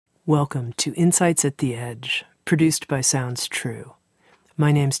Welcome to Insights at the Edge, produced by Sounds True.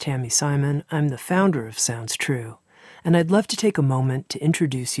 My name's Tami Simon. I'm the founder of Sounds True, and I'd love to take a moment to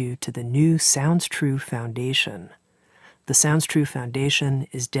introduce you to the new Sounds True Foundation. The Sounds True Foundation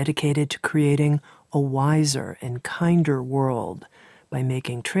is dedicated to creating a wiser and kinder world by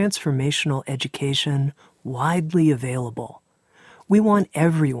making transformational education widely available. We want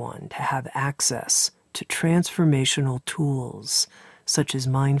everyone to have access to transformational tools such as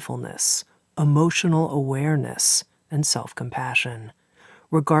mindfulness, emotional awareness, and self-compassion,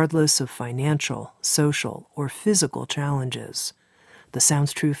 regardless of financial, social, or physical challenges. The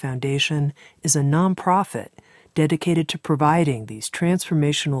Sounds True Foundation is a nonprofit dedicated to providing these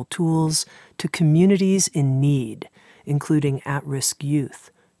transformational tools to communities in need, including at-risk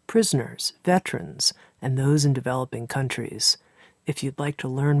youth, prisoners, veterans, and those in developing countries. If you'd like to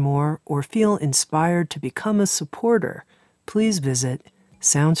learn more or feel inspired to become a supporter, please visit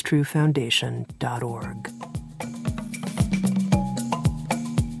SoundsTrueFoundation.org.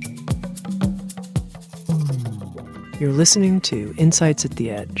 You're listening to Insights at the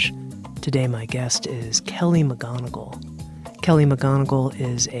Edge. Today my guest is Kelly McGonigal. Kelly McGonigal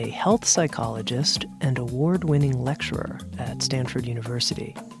is a health psychologist and award-winning lecturer at Stanford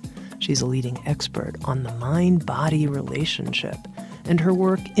University. She's a leading expert on the mind-body relationship, and her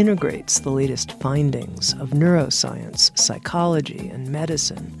work integrates the latest findings of neuroscience, psychology, and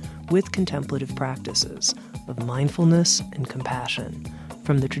medicine with contemplative practices of mindfulness and compassion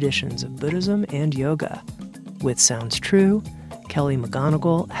from the traditions of Buddhism and yoga. With Sounds True, Kelly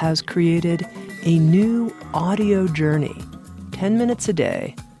McGonigal has created a new audio journey, 10 minutes a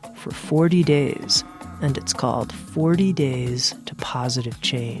day for 40 days, and it's called 40 Days to Positive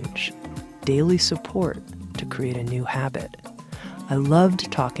Change, Daily Support to Create a New Habit. I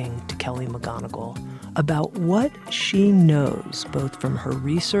loved talking to Kelly McGonigal about what she knows, both from her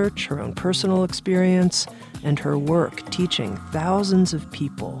research, her own personal experience, and her work teaching thousands of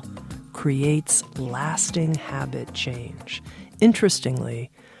people creates lasting habit change. Interestingly,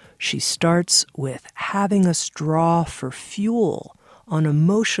 she starts with having us draw for fuel on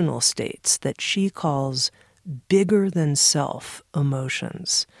emotional states that she calls bigger than self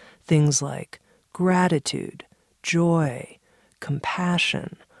emotions. Things like gratitude, joy,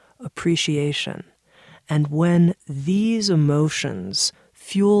 compassion, appreciation. And when these emotions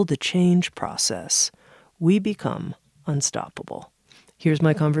fuel the change process, we become unstoppable. Here's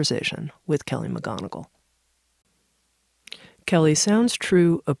my conversation with Kelly McGonigal. Kelly, Sounds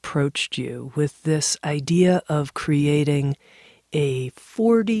True approached you with this idea of creating a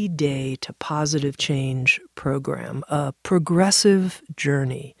 40-day to positive change program, a progressive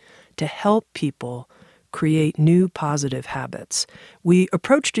journey to help people create new positive habits. We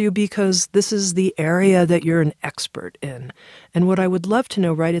approached you because this is the area that you're an expert in. And what I would love to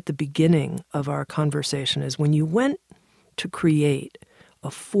know right at the beginning of our conversation is when you went to create a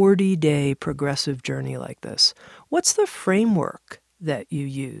 40-day progressive journey like this, what's the framework that you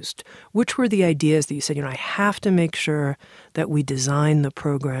used? Which were the ideas that you said, I have to make sure that we design the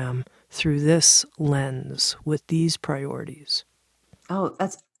program through this lens with these priorities?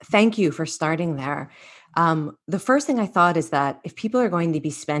 Thank you for starting there. The first thing I thought is that if people are going to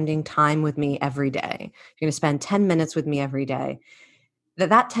be spending time with me every day, you're going to spend 10 minutes with me every day,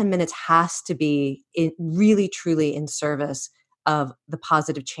 that 10 minutes has to be really, truly in service of the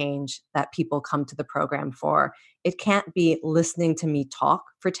positive change that people come to the program for. It can't be listening to me talk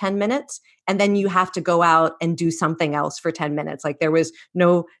for 10 minutes and then you have to go out and do something else for 10 minutes. Like there was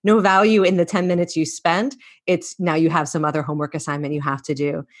no value in the 10 minutes you spent. It's now you have some other homework assignment you have to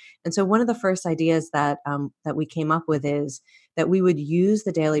do. And so one of the first ideas that we came up with is that we would use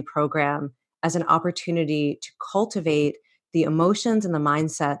the daily program as an opportunity to cultivate the emotions and the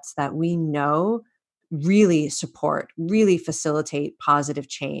mindsets that we know really support, really facilitate positive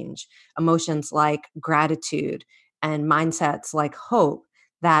change. Emotions like gratitude and mindsets like hope,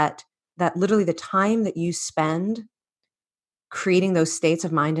 that literally the time that you spend creating those states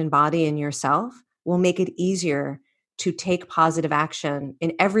of mind and body in yourself will make it easier to take positive action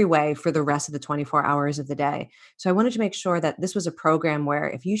in every way for the rest of the 24 hours of the day. So I wanted to make sure that this was a program where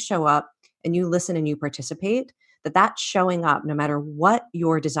if you show up and you listen and you participate, that showing up, no matter what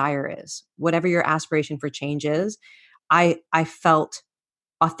your desire is, whatever your aspiration for change is, I felt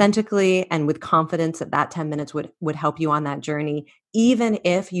authentically and with confidence that 10 minutes would help you on that journey, even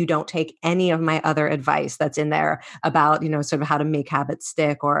if you don't take any of my other advice that's in there about, sort of how to make habits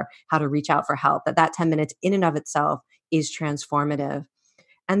stick or how to reach out for help, that 10 minutes in and of itself is transformative.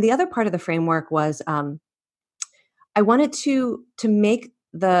 And the other part of the framework was I wanted to make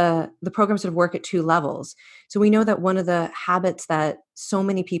the program sort of work at two levels. So we know that one of the habits that so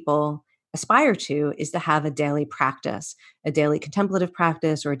many people aspire to is to have a daily practice, a daily contemplative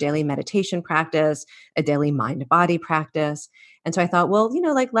practice or a daily meditation practice, a daily mind body practice. And so I thought, well,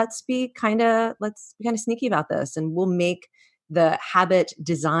 like let's be kind of sneaky about this, and we'll make the habit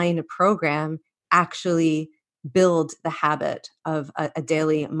design program actually build the habit of a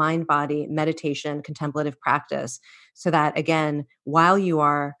daily mind body meditation contemplative practice, so that again, while you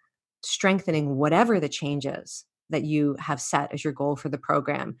are strengthening whatever the changes that you have set as your goal for the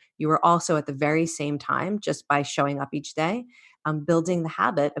program, you are also at the very same time, just by showing up each day, building the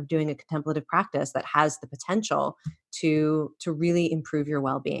habit of doing a contemplative practice that has the potential to really improve your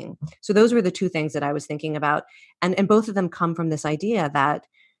well-being. So those were the two things that I was thinking about, and both of them come from this idea that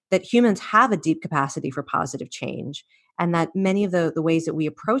humans have a deep capacity for positive change, and that many of the ways that we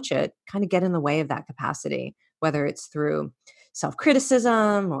approach it kind of get in the way of that capacity, whether it's through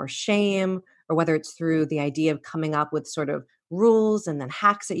self-criticism or shame, or whether it's through the idea of coming up with sort of rules and then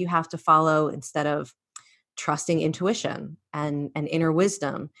hacks that you have to follow instead of trusting intuition and inner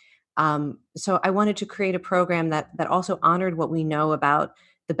wisdom. So I wanted to create a program that also honored what we know about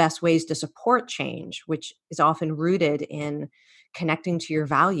the best ways to support change, which is often rooted in connecting to your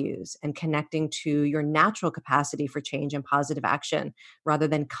values and connecting to your natural capacity for change and positive action, rather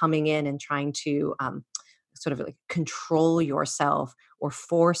than coming in and trying to sort of like control yourself or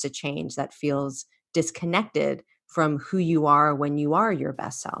force a change that feels disconnected from who you are when you are your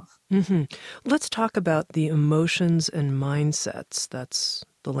best self. Mm-hmm. Let's talk about the emotions and mindsets. That's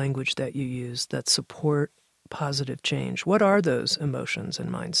the language that you use that support positive change. What are those emotions and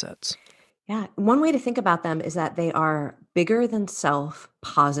mindsets? Yeah. One way to think about them is that they are bigger than self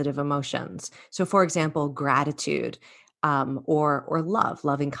positive emotions. So, for example, gratitude, or love,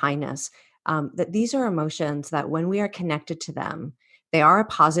 loving kindness, that these are emotions that when we are connected to them, they are a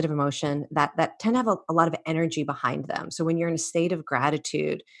positive emotion that tend to have a lot of energy behind them. So when you're in a state of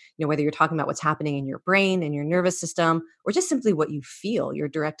gratitude, whether you're talking about what's happening in your brain and your nervous system, or just simply what you feel, your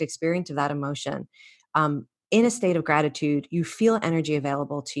direct experience of that emotion, in a state of gratitude, you feel energy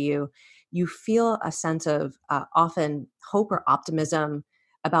available to you. You feel a sense of often hope or optimism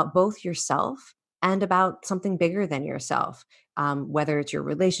about both yourself and about something bigger than yourself, whether it's your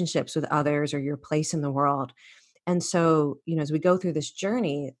relationships with others or your place in the world. And so, as we go through this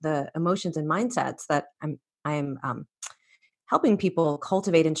journey, the emotions and mindsets that I'm helping people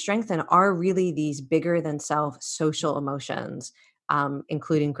cultivate and strengthen are really these bigger than self social emotions,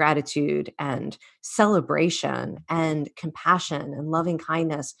 including gratitude and celebration and compassion and loving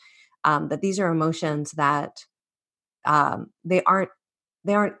kindness. That these are emotions that they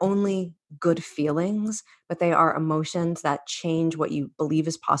aren't only good feelings, but they are emotions that change what you believe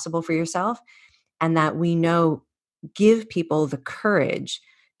is possible for yourself, and that we know give people the courage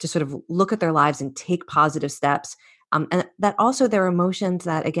to sort of look at their lives and take positive steps. And that also they're emotions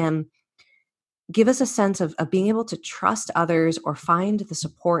that, again, give us a sense of being able to trust others or find the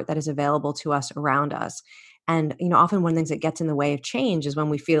support that is available to us around us. And, often one of the things that gets in the way of change is when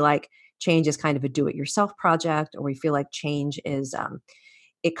we feel like change is kind of a do it yourself project, or we feel like change is,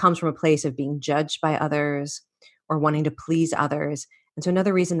 it comes from a place of being judged by others or wanting to please others. And so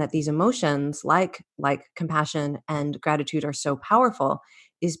another reason that these emotions like compassion and gratitude are so powerful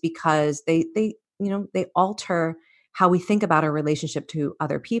is because they alter how we think about our relationship to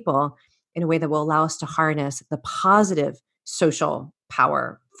other people in a way that will allow us to harness the positive social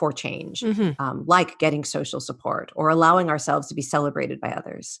power for change, Mm-hmm. like getting social support or allowing ourselves to be celebrated by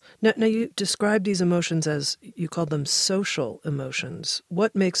others. Now, you describe these emotions as, you call them social emotions.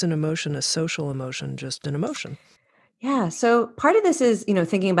 What makes an emotion a social emotion, just an emotion? Yeah. So part of this is,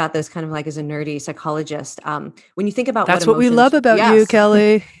 thinking about this kind of like as a nerdy psychologist. When you think about what That's what we emotions, love about you, yes,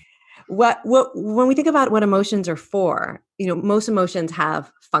 Kelly. when we think about what emotions are for, most emotions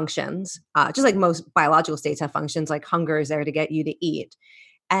have functions, just like most biological states have functions, like hunger is there to get you to eat.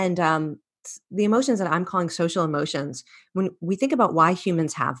 And the emotions that I'm calling social emotions, when we think about why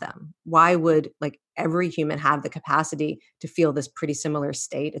humans have them, why would like every human have the capacity to feel this pretty similar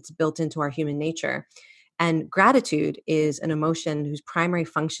state? It's built into our human nature. And gratitude is an emotion whose primary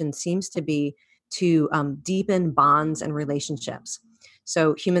function seems to be to deepen bonds and relationships.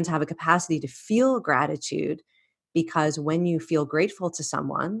 So humans have a capacity to feel gratitude because when you feel grateful to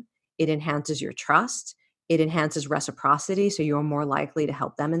someone, it enhances your trust. It enhances reciprocity, so you're more likely to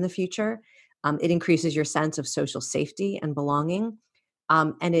help them in the future. It increases your sense of social safety and belonging.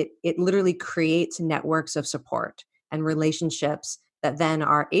 And it literally creates networks of support and relationships that then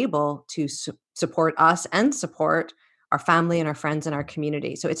are able to support us and support our family and our friends and our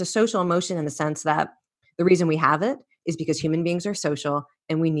community. So it's a social emotion in the sense that the reason we have it is because human beings are social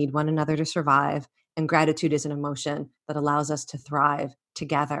and we need one another to survive. And gratitude is an emotion that allows us to thrive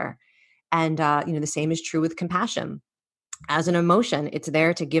together. And, the same is true with compassion. As an emotion, it's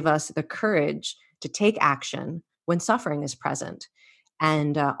there to give us the courage to take action when suffering is present.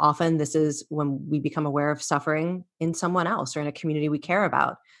 And often this is when we become aware of suffering in someone else or in a community we care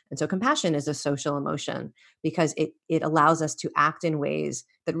about. And so compassion is a social emotion because it allows us to act in ways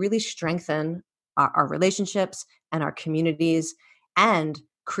that really strengthen our relationships and our communities and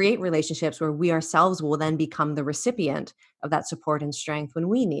create relationships where we ourselves will then become the recipient of that support and strength when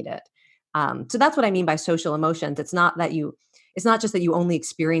we need it. So that's what I mean by social emotions. It's not just that you only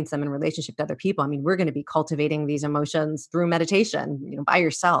experience them in relationship to other people. I mean, we're going to be cultivating these emotions through meditation, by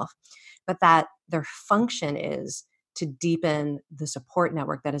yourself, but that their function is to deepen the support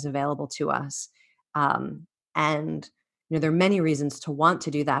network that is available to us. And there are many reasons to want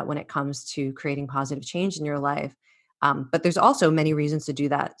to do that when it comes to creating positive change in your life. But there's also many reasons to do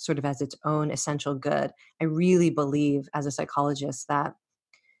that sort of as its own essential good. I really believe as a psychologist that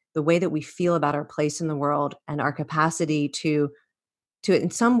the way that we feel about our place in the world and our capacity to in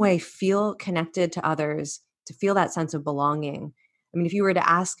some way feel connected to others, to feel that sense of belonging. I mean, if you were to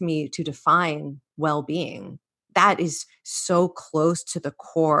ask me to define well-being, that is so close to the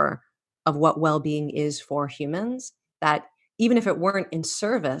core of what well-being is for humans that even if it weren't in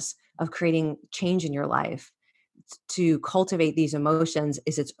service of creating change in your life, to cultivate these emotions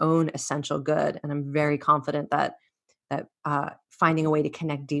is its own essential good. And I'm very confident that finding a way to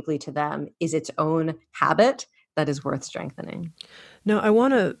connect deeply to them is its own habit that is worth strengthening. Now, I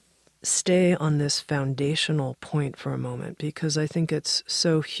want to stay on this foundational point for a moment because I think it's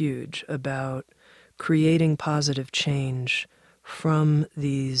so huge about creating positive change from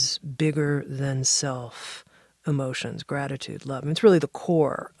these bigger than self emotions, gratitude, love. And it's really the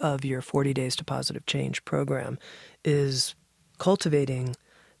core of your 40 Days to Positive Change program is cultivating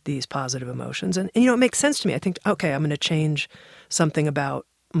these positive emotions. And it makes sense to me. I think, okay, I'm going to change something about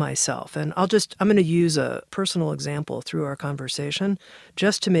myself. And I'm going to use a personal example through our conversation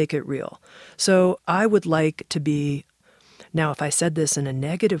just to make it real. So I would like to be, now if I said this in a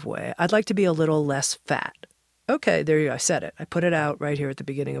negative way, I'd like to be a little less fat. Okay, there you go. I said it. I put it out right here at the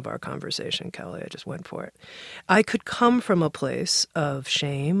beginning of our conversation, Kelly. I just went for it. I could come from a place of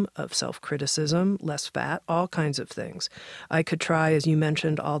shame, of self-criticism, less fat, all kinds of things. I could try, as you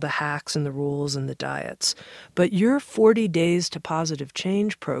mentioned, all the hacks and the rules and the diets. But your 40 Days to Positive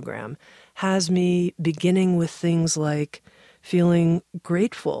Change program has me beginning with things like feeling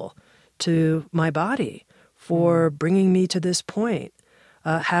grateful to my body for bringing me to this point.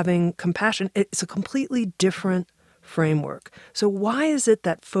 Having compassion. It's a completely different framework. So why is it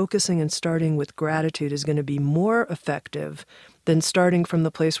that focusing and starting with gratitude is going to be more effective than starting from the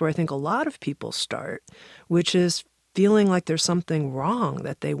place where I think a lot of people start, which is feeling like there's something wrong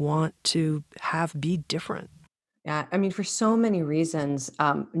that they want to have be different? Yeah, I mean, for so many reasons,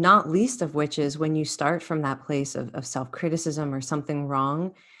 not least of which is when you start from that place of self-criticism or something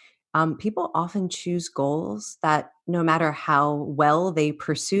wrong, people often choose goals that no matter how well they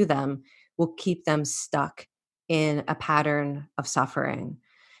pursue them, will keep them stuck in a pattern of suffering.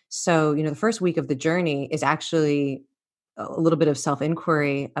 So, the first week of the journey is actually a little bit of self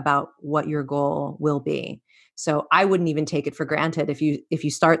inquiry about what your goal will be. So I wouldn't even take it for granted if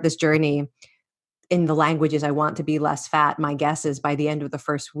you start this journey in the languages I want to be less fat. My guess is by the end of the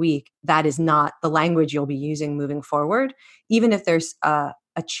first week, that is not the language you'll be using moving forward. Even if there's a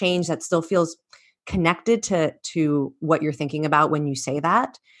change that still feels connected to what you're thinking about when you say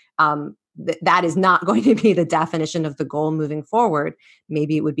that, that is not going to be the definition of the goal moving forward.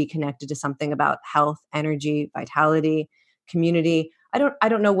 Maybe it would be connected to something about health, energy, vitality, community. I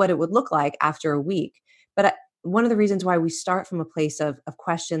don't know what it would look like after a week. But one of the reasons why we start from a place of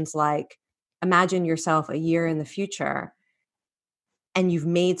questions like, imagine yourself a year in the future and you've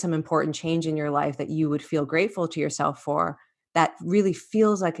made some important change in your life that you would feel grateful to yourself for, that really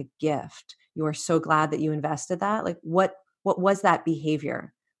feels like a gift. You are so glad that you invested that. Like what was that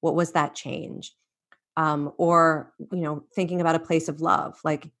behavior? What was that change? Or thinking about a place of love.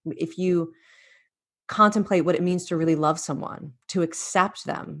 Like if you contemplate what it means to really love someone, to accept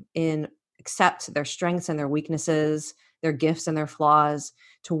them in accept their strengths and their weaknesses, their gifts and their flaws,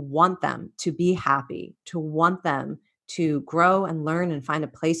 to want them to be happy, to want them to grow and learn and find a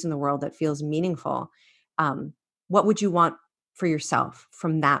place in the world that feels meaningful. What would you want for yourself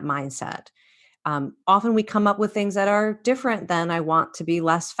from that mindset? Often we come up with things that are different than I want to be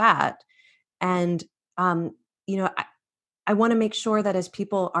less fat. And, um, you know, I, I want to make sure that as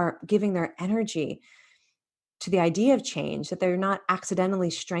people are giving their energy to the idea of change, that they're not accidentally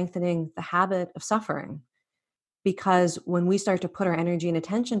strengthening the habit of suffering. because when we start to put our energy and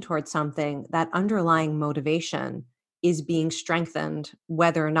attention towards something, that underlying motivation is being strengthened,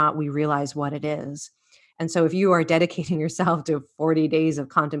 whether or not we realize what it is. And so, if you are dedicating yourself to 40 days of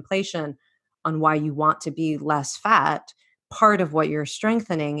contemplation on why you want to be less fat, part of what you're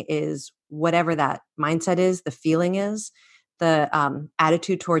strengthening is whatever that mindset is, the feeling is, the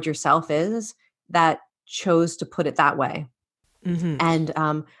attitude toward yourself is that chose to put it that way. Mm-hmm. And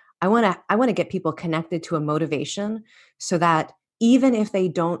I want to get people connected to a motivation so that even if they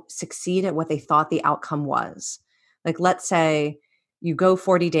don't succeed at what they thought the outcome was, like let's say you go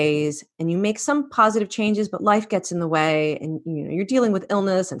 40 days and you make some positive changes, but life gets in the way, and you're dealing with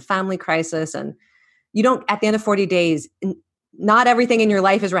illness and family crisis, and you don't, at the end of 40 days, not everything in your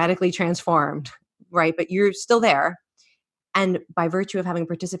life is radically transformed, right? But you're still there. And by virtue of having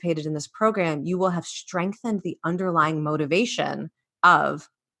participated in this program, you will have strengthened the underlying motivation of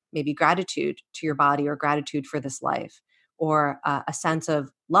maybe gratitude to your body, or gratitude for this life, or a sense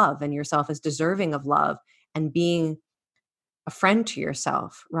of love and yourself as deserving of love, and being a friend to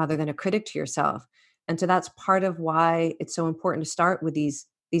yourself rather than a critic to yourself. And so that's part of why it's so important to start with these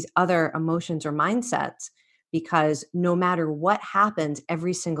other emotions or mindsets, because no matter what happens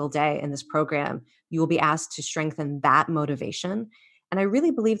every single day in this program, you will be asked to strengthen that motivation. And I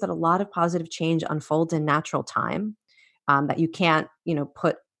really believe that a lot of positive change unfolds in natural time, that you can't,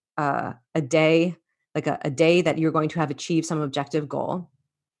 put a day, like a day that you're going to have achieved some objective goal.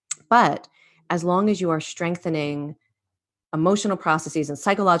 But as long as you are strengthening emotional processes and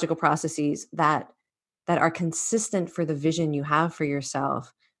psychological processes that are consistent for the vision you have for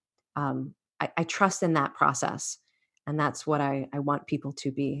yourself, I trust in that process, and that's what I want people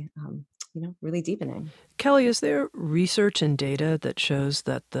to be, really deepening. Kelly, is there research and data that shows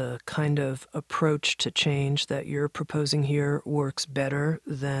that the kind of approach to change that you're proposing here works better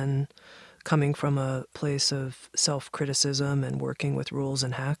than coming from a place of self-criticism and working with rules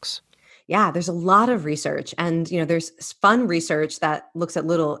and hacks? Yeah, there's a lot of research, and there's fun research that looks at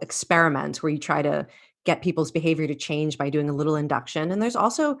little experiments where you try to get people's behavior to change by doing a little induction. And there's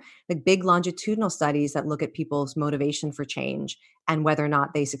also like big longitudinal studies that look at people's motivation for change and whether or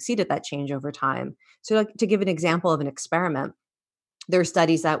not they succeed at that change over time. So, like, to give an example of an experiment, there are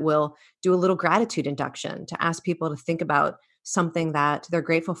studies that will do a little gratitude induction to ask people to think about something that they're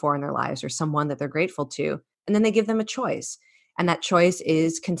grateful for in their lives, or someone that they're grateful to. And then they give them a choice. And that choice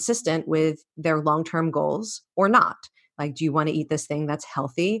is consistent with their long term goals or not. Like, do you want to eat this thing that's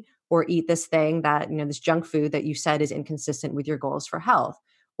healthy, or eat this thing that, this junk food that you said is inconsistent with your goals for health?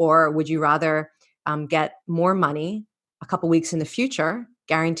 Or would you rather get more money a couple weeks in the future,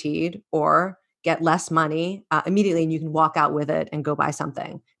 guaranteed, or get less money immediately and you can walk out with it and go buy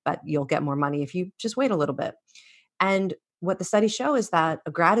something, but you'll get more money if you just wait a little bit? And what the studies show is that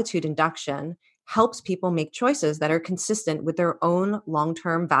a gratitude induction helps people make choices that are consistent with their own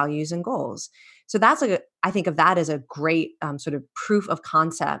long-term values and goals. So I think of that as a great sort of proof of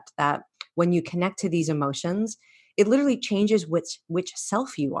concept that when you connect to these emotions, it literally changes which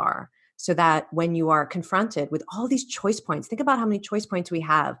self you are. So that when you are confronted with all these choice points, think about how many choice points we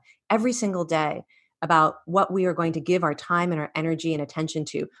have every single day about what we are going to give our time and our energy and attention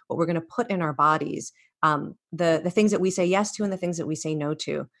to, what we're going to put in our bodies, the things that we say yes to and the things that we say no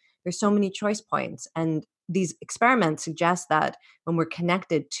to. There's so many choice points. And these experiments suggest that when we're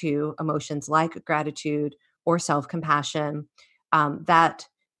connected to emotions like gratitude or self-compassion, that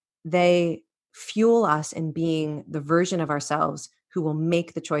they fuel us in being the version of ourselves who will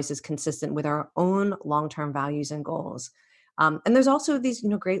make the choices consistent with our own long-term values and goals. And there's also these,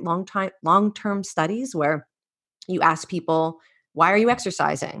 great long-term studies where you ask people, why are you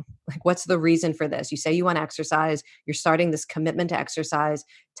exercising? Like, what's the reason for this? You say you want to exercise, you're starting this commitment to exercise.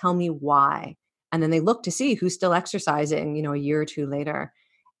 Tell me why. And then they look to see who's still exercising, a year or two later.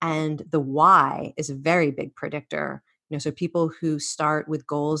 And the why is a very big predictor. So people who start with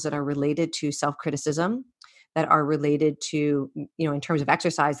goals that are related to self-criticism, that are related to, in terms of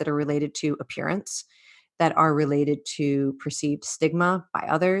exercise, that are related to appearance, that are related to perceived stigma by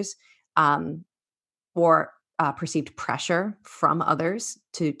others, or perceived pressure from others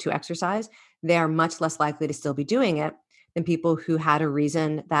to exercise, they are much less likely to still be doing it than people who had a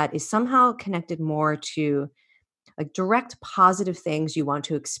reason that is somehow connected more to like direct positive things you want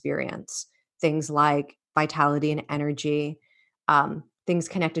to experience. Things like vitality and energy, things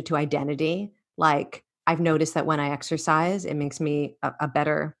connected to identity. Like, I've noticed that when I exercise, it makes me a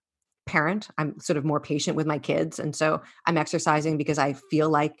better parent. I'm sort of more patient with my kids. And so I'm exercising because I feel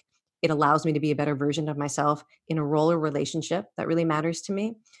like it allows me to be a better version of myself in a role or relationship that really matters to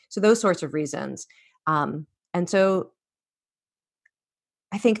me. So those sorts of reasons. And so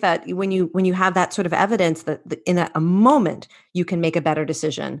I think that when you have that sort of evidence that in a moment you can make a better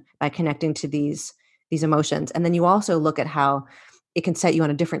decision by connecting to these emotions, and then you also look at how it can set you on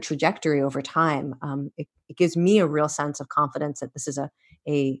a different trajectory over time. It gives me a real sense of confidence that this is a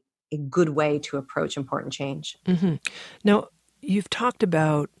a good way to approach important change. Hmm. Now, you've talked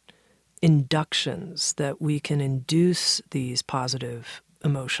about inductions that we can induce these positive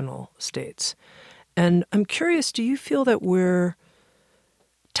emotional states. And I'm curious, do you feel that we're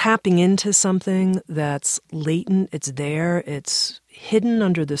tapping into something that's latent, it's there, it's hidden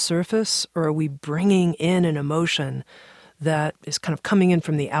under the surface, or are we bringing in an emotion that is kind of coming in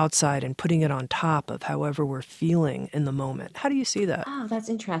from the outside and putting it on top of however we're feeling in the moment? How do you see that? Oh, that's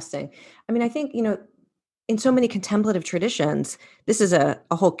interesting. I mean, I think, in so many contemplative traditions, this is a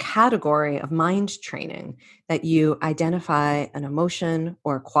whole category of mind training that you identify an emotion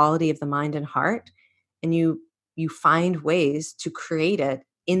or a quality of the mind and heart, and you find ways to create it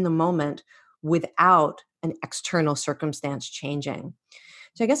in the moment without an external circumstance changing.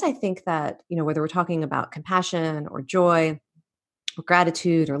 So I guess I think that, whether we're talking about compassion or joy or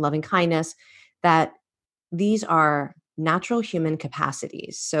gratitude or loving kindness, that these are natural human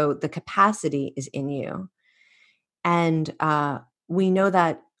capacities. So the capacity is in you. And we know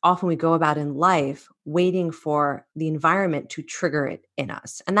that often we go about in life waiting for the environment to trigger it in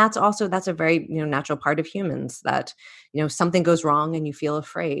us. And that's a very, natural part of humans, that, something goes wrong and you feel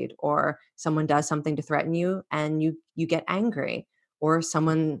afraid, or someone does something to threaten you and you get angry, or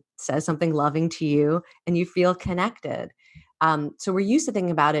someone says something loving to you and you feel connected. So we're used to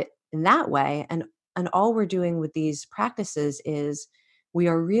thinking about it in that way. And all we're doing with these practices is we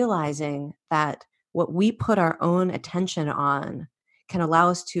are realizing that what we put our own attention on can allow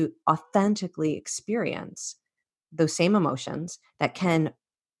us to authentically experience those same emotions that can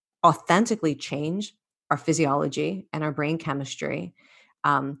authentically change our physiology and our brain chemistry.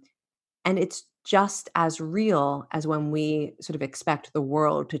 Um, and it's just as real as when we sort of expect the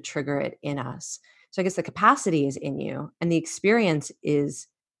world to trigger it in us. So I guess the capacity is in you and the experience is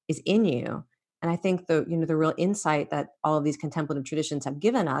in you. And I think the real insight that all of these contemplative traditions have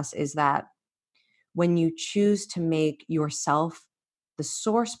given us is that when you choose to make yourself the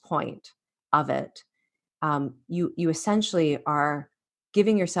source point of it, you essentially are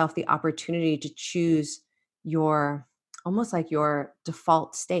giving yourself the opportunity to choose your, almost like your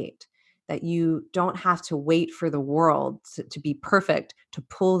default state, that you don't have to wait for the world to be perfect to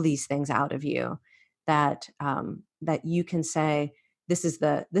pull these things out of you, that you can say, this is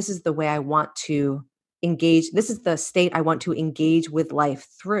the way I want to engage, this is the state I want to engage with life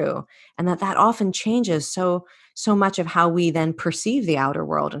through. And that often changes so much of how we then perceive the outer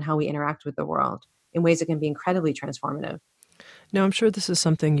world and how we interact with the world in ways that can be incredibly transformative. Now, I'm sure this is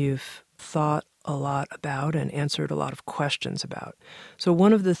something you've thought a lot about and answered a lot of questions about. So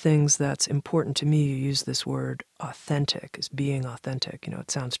one of the things that's important to me, you use this word authentic, is being authentic.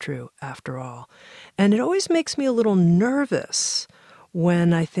 It sounds true after all. And it always makes me a little nervous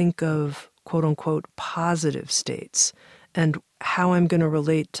when I think of quote unquote positive states and how I'm going to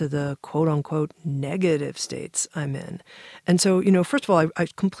relate to the quote unquote negative states I'm in. And so, first of all, I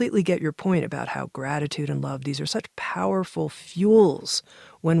completely get your point about how gratitude and love, these are such powerful fuels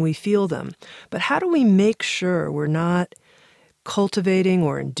when we feel them. But how do we make sure we're not cultivating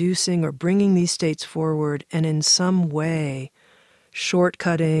or inducing or bringing these states forward and in some way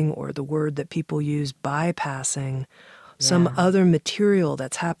shortcutting, or the word that people use, bypassing some Yeah. other material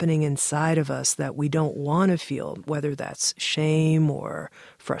that's happening inside of us that we don't want to feel, whether that's shame or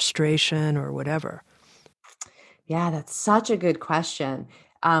frustration or whatever? Yeah, that's such a good question.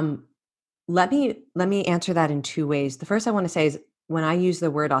 Um, let me answer that in two ways. The first I want to say is, when I use the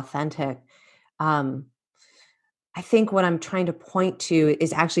word authentic, um, I think what I'm trying to point to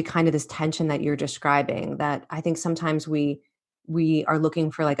is actually kind of this tension that you're describing, that I think sometimes we are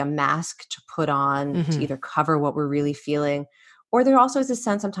looking for like a mask to put on to Hmm. either cover what we're really feeling, or there also is a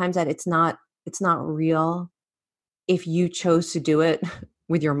sense sometimes that it's not real if you chose to do it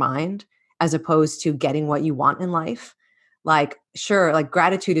with your mind as opposed to getting what you want in life. Like, sure, like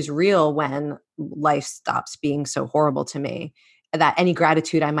gratitude is real when life stops being so horrible to me. That any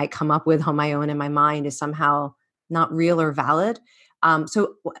gratitude I might come up with on my own in my mind is somehow not real or valid. I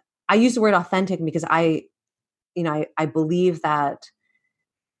use the word authentic because I believe that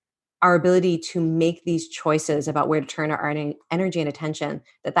our ability to make these choices about where to turn our energy and attention,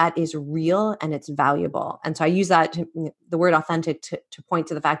 that is real and it's valuable. And so I use the word authentic to point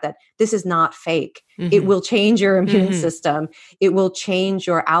to the fact that this is not fake. It Hmm. will change your immune Hmm. system. It will change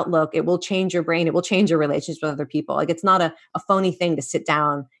your outlook. It will change your brain. It will change your relationships with other people. Like, it's not a phony thing to sit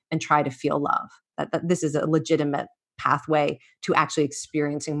down and try to feel love. That this is a legitimate pathway to actually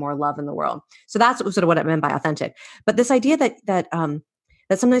experiencing more love in the world. So that's sort of what I meant by authentic. But this idea that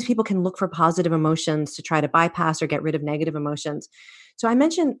sometimes people can look for positive emotions to try to bypass or get rid of negative emotions. So I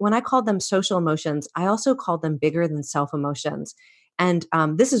mentioned when I called them social emotions, I also called them bigger than self emotions. And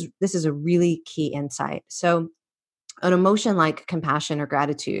this is a really key insight. So an emotion like compassion or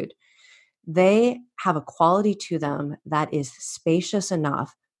gratitude, they have a quality to them that is spacious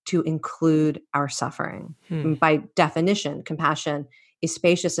enough to include our suffering. Hmm. By definition, compassion is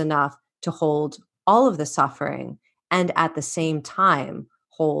spacious enough to hold all of the suffering and at the same time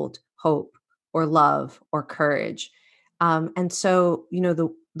hold hope or love or courage. And so,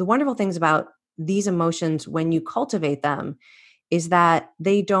 the wonderful things about these emotions when you cultivate them is that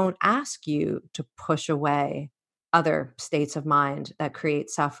they don't ask you to push away other states of mind that create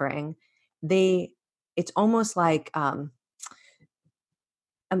suffering. They It's almost like a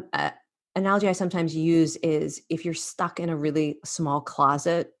analogy I sometimes use is if you're stuck in a really small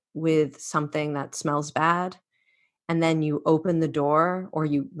closet with something that smells bad, and then you open the door or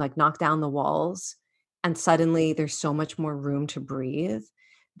you like knock down the walls, and suddenly there's so much more room to breathe.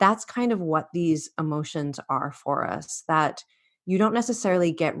 That's kind of what these emotions are for us, that you don't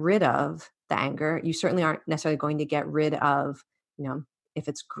necessarily get rid of the anger. You certainly aren't necessarily going to get rid of, you know, if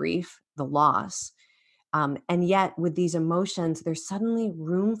it's grief, the loss. And yet, with these emotions, there's suddenly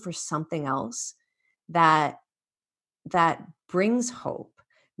room for something else that brings hope,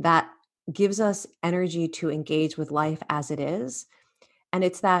 that gives us energy to engage with life as it is. And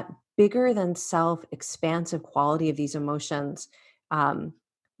it's that bigger than self expansive quality of these emotions um,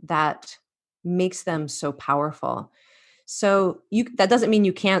 that makes them so powerful. So that doesn't mean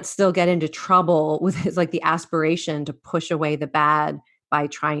you can't still get into trouble with like the aspiration to push away the bad by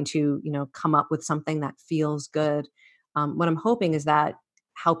trying to, come up with something that feels good. What I'm hoping is that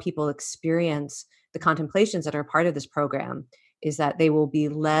how people experience the contemplations that are part of this program is that they will be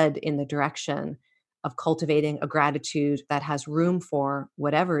led in the direction of cultivating a gratitude that has room for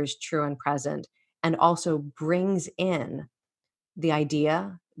whatever is true and present, and also brings in the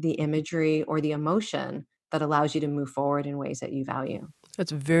idea, the imagery, or the emotion that allows you to move forward in ways that you value.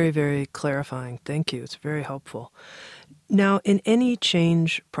 That's very, very clarifying. Thank you. It's very helpful. Now, in any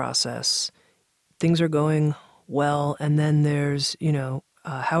change process, things are going well, and then there's,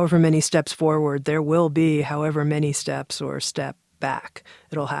 however many steps forward, there will be however many steps or step back.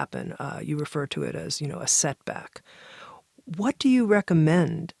 It'll happen. You refer to it as, a setback. What do you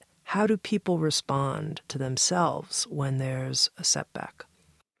recommend? How do people respond to themselves when there's a setback?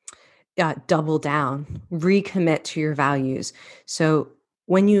 Yeah, double down, recommit to your values. So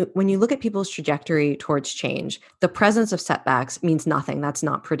when you look at people's trajectory towards change, the presence of setbacks means nothing. That's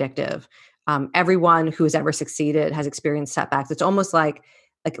not predictive. Everyone who has ever succeeded has experienced setbacks. It's almost like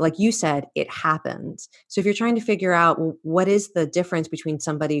you said, it happens. So if you're trying to figure out, well, what is the difference between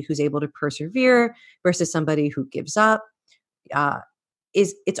somebody who's able to persevere versus somebody who gives up, uh,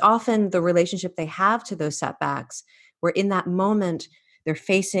 is it's often the relationship they have to those setbacks, where in that moment they're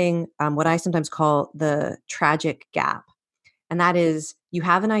facing what I sometimes call the tragic gap. And that is, you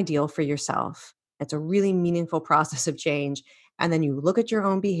have an ideal for yourself. It's a really meaningful process of change. And then you look at your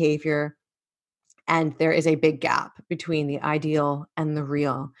own behavior, and there is a big gap between the ideal and the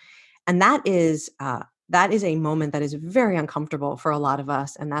real. And that is a moment that is very uncomfortable for a lot of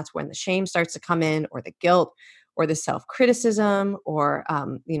us. And that's when the shame starts to come in, or the guilt, or the self-criticism, or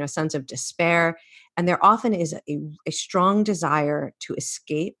sense of despair. And there often is a strong desire to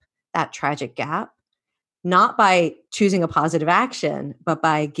escape that tragic gap, not by choosing a positive action, but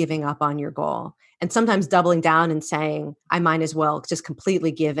by giving up on your goal. And sometimes doubling down and saying, I might as well just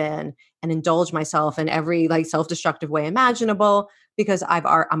completely give in and indulge myself in every like self-destructive way imaginable, because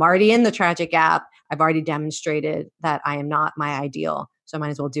I'm already in the tragic gap. I've already demonstrated that I am not my ideal. So I might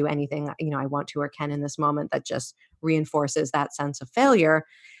as well do anything, I want to or can in this moment that just reinforces that sense of failure,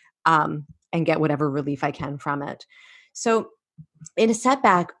 and get whatever relief I can from it. So in a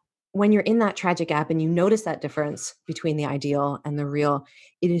setback, when you're in that tragic gap and you notice that difference between the ideal and the real,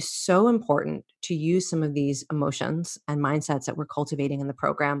 it is so important to use some of these emotions and mindsets that we're cultivating in the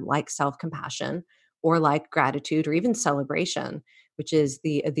program, like self-compassion or like gratitude or even celebration, which is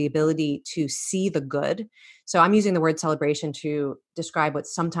the ability to see the good. So I'm using the word celebration to describe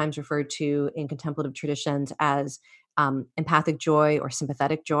what's sometimes referred to in contemplative traditions as empathic joy or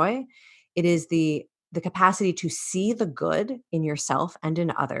sympathetic joy. It is the capacity to see the good in yourself and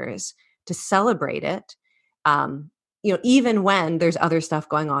in others, to celebrate it, even when there's other stuff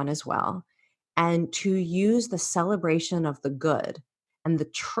going on as well, and to use the celebration of the good and the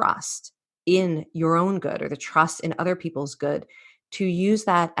trust in your own good or the trust in other people's good to use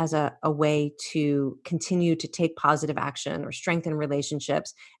that as a way to continue to take positive action or strengthen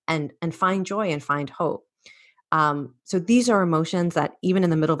relationships and find joy and find hope. So these are emotions that even in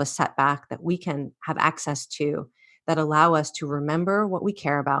the middle of a setback that we can have access to, that allow us to remember what we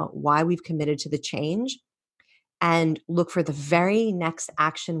care about, why we've committed to the change, and look for the very next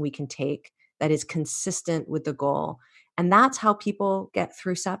action we can take that is consistent with the goal. And that's how people get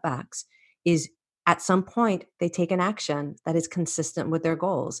through setbacks, is at some point they take an action that is consistent with their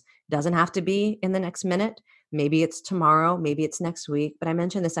goals. It doesn't have to be in the next minute. Maybe it's tomorrow, maybe it's next week. But I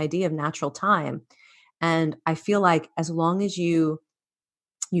mentioned this idea of natural time. And I feel like as long as you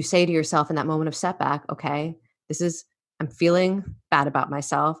say to yourself in that moment of setback, okay, this is, I'm feeling bad about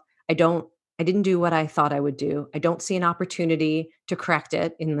myself. I don't, I didn't do what I thought I would do. I don't see an opportunity to correct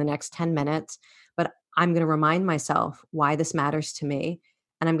it in the next 10 minutes, but I'm going to remind myself why this matters to me.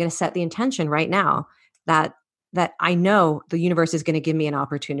 And I'm going to set the intention right now that I know the universe is going to give me an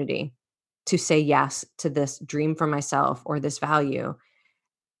opportunity to say yes to this dream for myself or this value.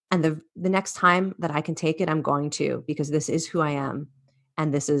 And the next time that I can take it, I'm going to, because this is who I am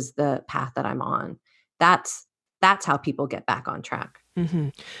and this is the path that I'm on. That's how people get back on track. Mm-hmm.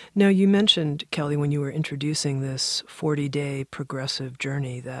 Now, you mentioned, Kelly, when you were introducing this 40-day progressive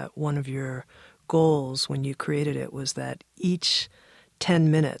journey, that one of your goals when you created it was that each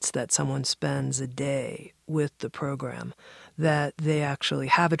 10 minutes that someone spends a day with the program, that they actually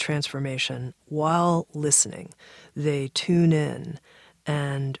have a transformation while listening. They tune in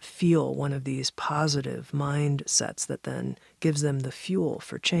and feel one of these positive mindsets that then gives them the fuel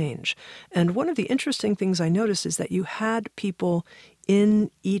for change. And one of the interesting things I noticed is that you had people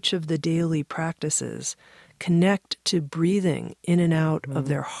in each of the daily practices connect to breathing in and out of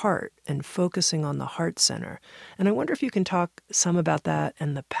their heart and focusing on the heart center. And I wonder if you can talk some about that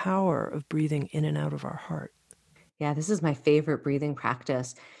and the power of breathing in and out of our heart. Yeah, this is my favorite breathing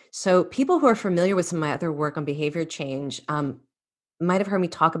practice. So people who are familiar with some of my other work on behavior change might have heard me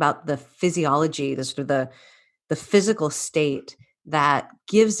talk about the physiology, the sort of the physical state that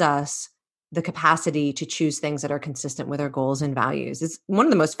gives us the capacity to choose things that are consistent with our goals and values. It's one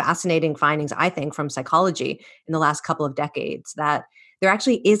of the most fascinating findings, I think, from psychology in the last couple of decades, that there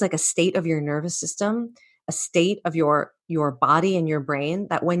actually is like a state of your nervous system, a state of your body and your brain,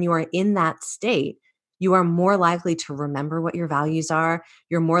 that when you are in that state, you are more likely to remember what your values are.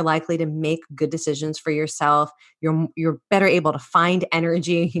 You're more likely to make good decisions for yourself. You're better able to find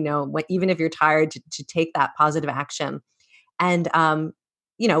energy, even if you're tired, to take that positive action. And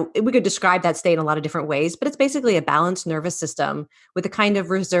we could describe that state in a lot of different ways, but it's basically a balanced nervous system with a kind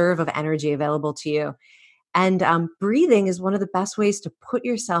of reserve of energy available to you. And breathing is one of the best ways to put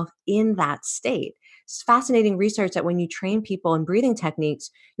yourself in that state. It's fascinating research that when you train people in breathing techniques,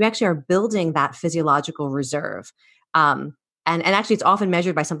 you actually are building that physiological reserve. And actually, it's often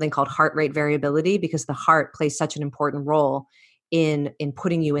measured by something called heart rate variability, because the heart plays such an important role in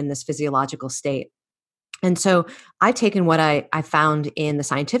putting you in this physiological state. And so I've taken what I found in the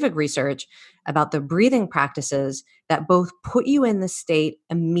scientific research about the breathing practices that both put you in the state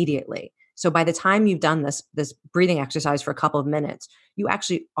immediately. So by the time you've done this breathing exercise for a couple of minutes, you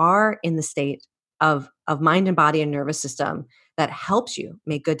actually are in the state of mind and body and nervous system that helps you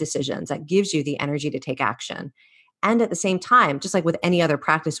make good decisions, that gives you the energy to take action. And at the same time, just like with any other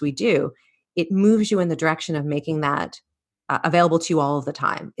practice we do, it moves you in the direction of making that available to you all of the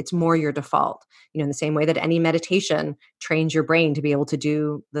time. It's more your default, in the same way that any meditation trains your brain to be able to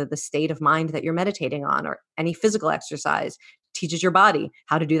do the state of mind that you're meditating on, or any physical exercise teaches your body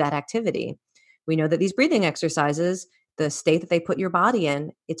how to do that activity. We know that these breathing exercises, the state that they put your body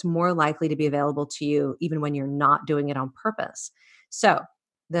in, it's more likely to be available to you even when you're not doing it on purpose. So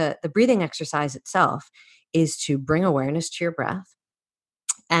the breathing exercise itself is to bring awareness to your breath,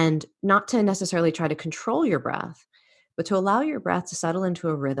 and not to necessarily try to control your breath, but to allow your breath to settle into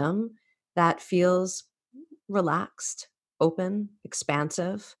a rhythm that feels relaxed, open,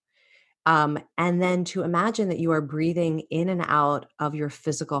 expansive. And then to imagine that you are breathing in and out of your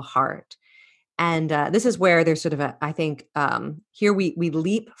physical heart. And this is where there's sort of I think, here we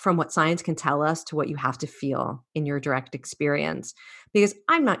leap from what science can tell us to what you have to feel in your direct experience. Because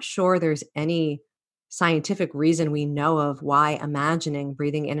I'm not sure there's any scientific reason we know of why imagining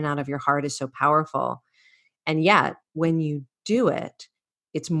breathing in and out of your heart is so powerful. And yet, when you do it,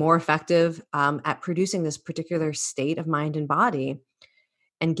 it's more effective at producing this particular state of mind and body,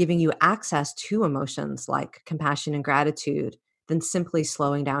 and giving you access to emotions like compassion and gratitude, than simply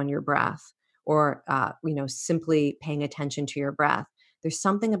slowing down your breath, or simply paying attention to your breath. There's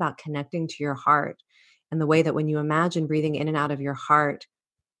something about connecting to your heart, and the way that when you imagine breathing in and out of your heart,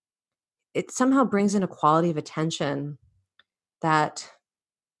 it somehow brings in a quality of attention that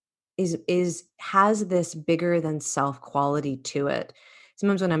is has this bigger than self quality to it.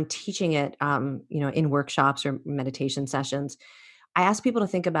 Sometimes when I'm teaching it, in workshops or meditation sessions, I ask people to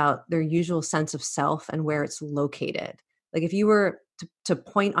think about their usual sense of self and where it's located. Like if you were to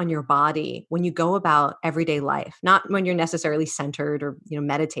point on your body when you go about everyday life, not when you're necessarily centered or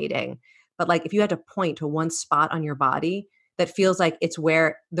meditating, but like if you had to point to one spot on your body that feels like it's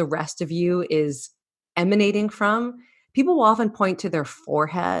where the rest of you is emanating from, people will often point to their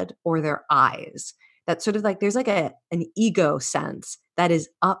forehead or their eyes. That sort of like there's like an ego sense that is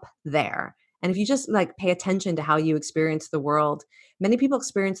up there. And if you just like pay attention to how you experience the world, many people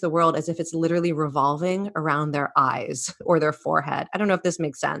experience the world as if it's literally revolving around their eyes or their forehead. I don't know if this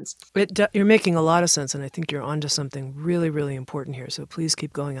makes sense. You're making a lot of sense, and I think you're onto something really, really important here. So please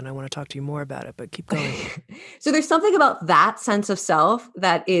keep going, and I want to talk to you more about it, but keep going. So there's something about that sense of self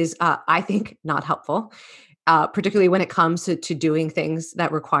that is, I think, not helpful. Particularly when it comes to doing things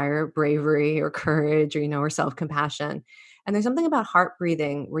that require bravery or courage or self-compassion. And there's something about heart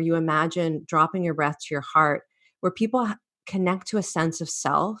breathing where you imagine dropping your breath to your heart, where people connect to a sense of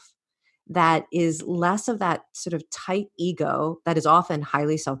self that is less of that sort of tight ego that is often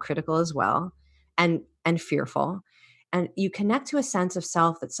highly self-critical as well, and fearful. And you connect to a sense of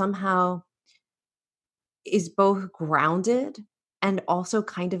self that somehow is both grounded and also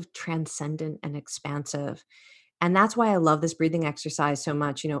kind of transcendent and expansive. And that's why I love this breathing exercise so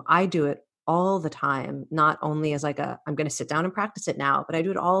much. I do it all the time, not only as like I'm going to sit down and practice it now, but I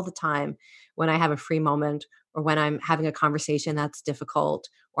do it all the time when I have a free moment or when I'm having a conversation that's difficult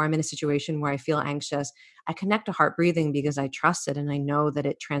or I'm in a situation where I feel anxious. I connect to heart breathing because I trust it and I know that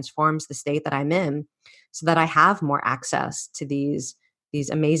it transforms the state that I'm in so that I have more access to these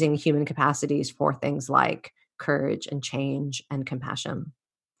amazing human capacities for things like courage and change and compassion.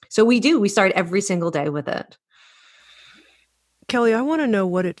 So we start every single day with it. Kelly, I want to know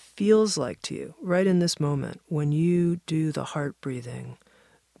what it feels like to you right in this moment when you do the heart breathing.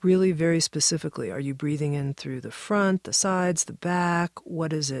 Really very specifically, are you breathing in through the front, the sides, the back?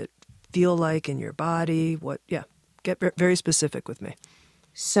 What does it feel like in your body? Get very specific with me.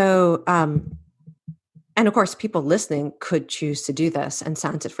 So, and of course, people listening could choose to do this and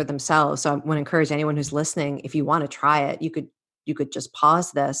sense it for themselves. So I want to encourage anyone who's listening, if you want to try it, you could just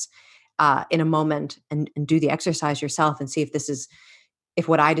pause this in a moment and do the exercise yourself and see if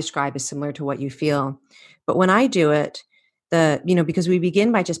what I describe is similar to what you feel. But when I do it, because we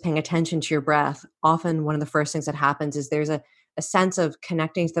begin by just paying attention to your breath, often one of the first things that happens is there's a sense of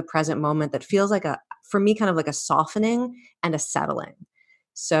connecting to the present moment that feels like for me, kind of like a softening and a settling.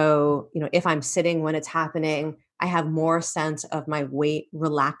 So, if I'm sitting when it's happening, I have more sense of my weight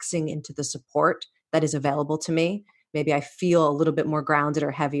relaxing into the support that is available to me. Maybe I feel a little bit more grounded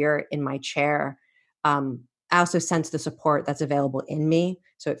or heavier in my chair. I also sense the support that's available in me.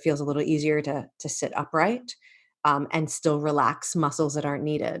 So it feels a little easier to sit upright and still relax muscles that aren't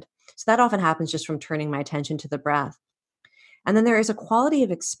needed. So that often happens just from turning my attention to the breath. And then there is a quality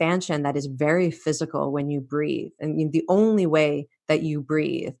of expansion that is very physical when you breathe. And the only way that you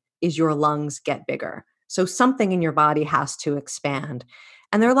breathe is your lungs get bigger. So something in your body has to expand.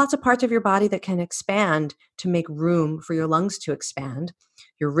 And there are lots of parts of your body that can expand to make room for your lungs to expand.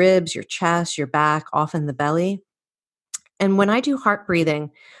 Your ribs, your chest, your back, often the belly. And when I do heart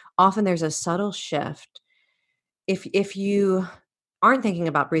breathing, often there's a subtle shift. If you aren't thinking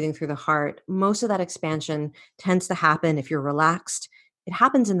about breathing through the heart, most of that expansion tends to happen if you're relaxed. It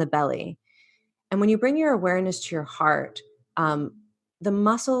happens in the belly. And when you bring your awareness to your heart, the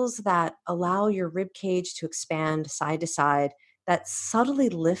muscles that allow your rib cage to expand side to side, that subtly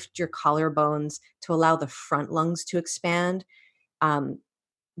lift your collarbones to allow the front lungs to expand, um,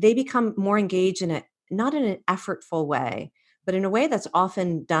 they become more engaged in it, not in an effortful way, but in a way that's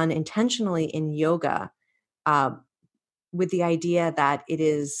often done intentionally in yoga. Uh, with the idea that it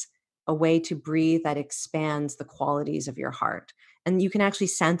is a way to breathe that expands the qualities of your heart. And you can actually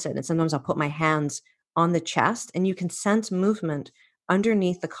sense it. And sometimes I'll put my hands on the chest and you can sense movement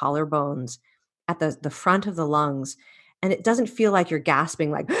underneath the collarbones at the front of the lungs. And it doesn't feel like you're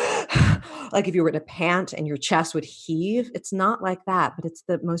gasping, like, like if you were to pant and your chest would heave. It's not like that, but it's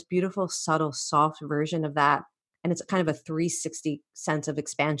the most beautiful, subtle, soft version of that. And it's kind of a 360 sense of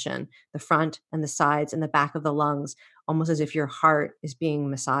expansion, the front and the sides and the back of the lungs, almost as if your heart is being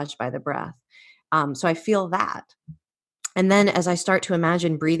massaged by the breath. So I feel that. And then as I start to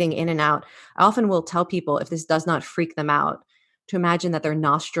imagine breathing in and out, I often will tell people, if this does not freak them out, to imagine that their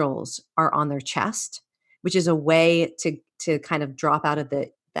nostrils are on their chest, which is a way to kind of drop out of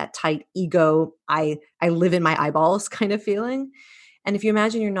that tight ego, I live in my eyeballs kind of feeling. And if you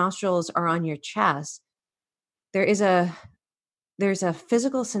imagine your nostrils are on your chest, there is there's a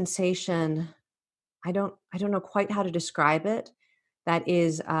physical sensation. I don't know quite how to describe it. That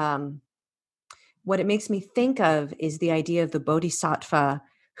is, what it makes me think of is the idea of the bodhisattva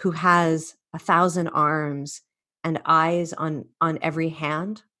who has 1,000 arms and eyes on every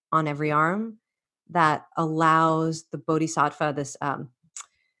hand, on every arm, that allows the bodhisattva, this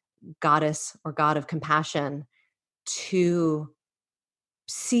goddess or god of compassion, to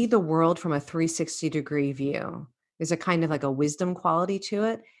see the world from a 360-degree view. There's a kind of like a wisdom quality to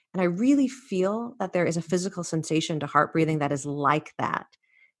it. And I really feel that there is a physical sensation to heart breathing that is like that,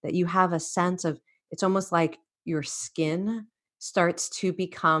 that you have a sense of, it's almost like your skin starts to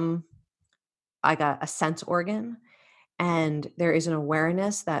become like a sense organ. And there is an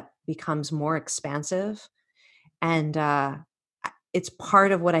awareness that becomes more expansive. And it's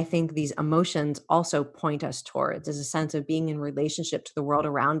part of what I think these emotions also point us towards, is a sense of being in relationship to the world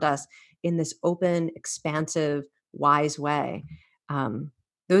around us in this open, expansive, wise way.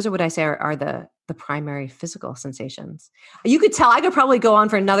 Those are what I say are the primary physical sensations. You could tell I could probably go on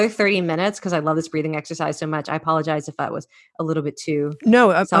for another 30 minutes because I love this breathing exercise so much. I apologize if that was a little bit too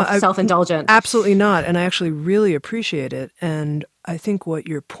No, self-indulgent. Absolutely not. And I actually really appreciate it. And I think what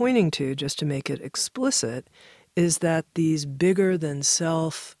you're pointing to, just to make it explicit, is that these bigger than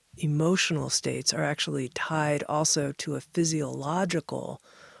self emotional states are actually tied also to a physiological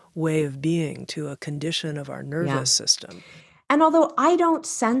way of being, to a condition of our nervous system. And although I don't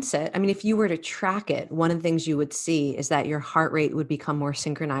sense it, I mean, if you were to track it, one of the things you would see is that your heart rate would become more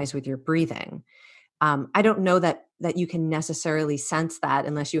synchronized with your breathing. I don't know that you can necessarily sense that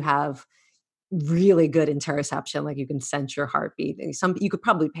unless you have really good interoception, like you can sense your heartbeat. And you could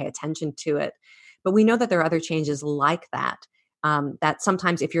probably pay attention to it, but we know that there are other changes like that. That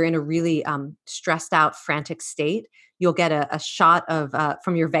sometimes if you're in a really stressed out, frantic state, you'll get a shot of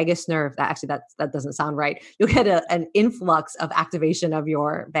from your vagus nerve. That doesn't sound right. You'll get an influx of activation of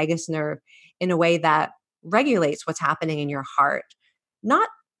your vagus nerve in a way that regulates what's happening in your heart, not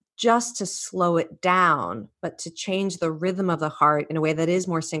just to slow it down, but to change the rhythm of the heart in a way that is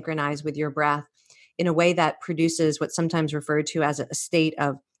more synchronized with your breath, in a way that produces what's sometimes referred to as a state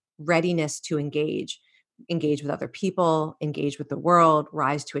of readiness to engage with other people, engage with the world,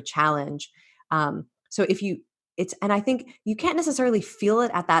 rise to a challenge. So if you, and I think you can't necessarily feel it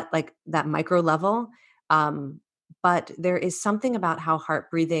at that micro level, but there is something about how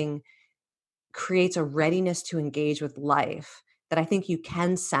heart breathing creates a readiness to engage with life that I think you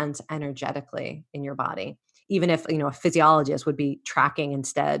can sense energetically in your body, even if, a physiologist would be tracking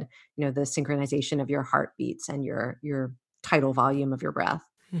instead, the synchronization of your heartbeats and your tidal volume of your breath.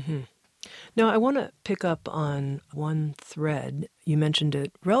 Mm-hmm. Now, I want to pick up on one thread. You mentioned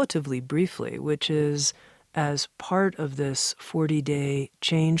it relatively briefly, which is, as part of this 40-day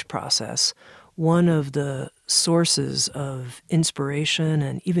change process, one of the sources of inspiration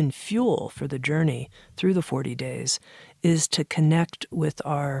and even fuel for the journey through the 40 days is to connect with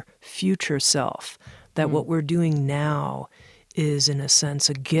our future self, that what we're doing now is, in a sense,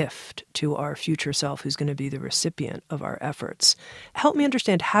 a gift to our future self who's going to be the recipient of our efforts. Help me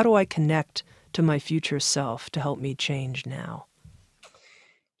understand, how do I connect to my future self to help me change now?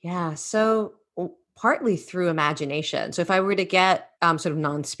 Yeah, so partly through imagination. So if I were to get sort of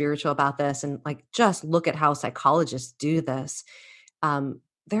non-spiritual about this and just look at how psychologists do this,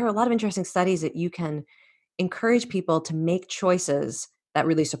 there are a lot of interesting studies that you can encourage people to make choices that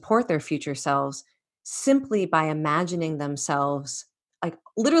really support their future selves simply by imagining themselves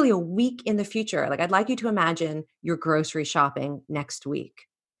literally a week in the future. I'd like you to imagine your grocery shopping next week.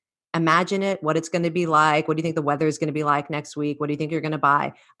 Imagine it, what it's going to be like. What do you think the weather is going to be like next week? What do you think you're going to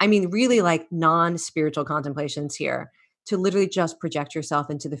buy? I mean, really non-spiritual contemplations here, to literally just project yourself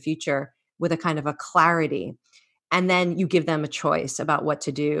into the future with a kind of a clarity. And then you give them a choice about what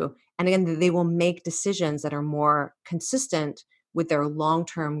to do. And again, they will make decisions that are more consistent with their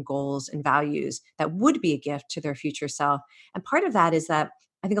long-term goals and values that would be a gift to their future self. And part of that is that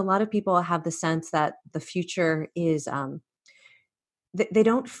I think a lot of people have the sense that the future is, they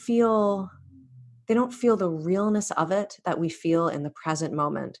don't feel the realness of it that we feel in the present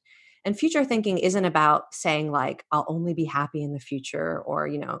moment. And future thinking isn't about saying I'll only be happy in the future, or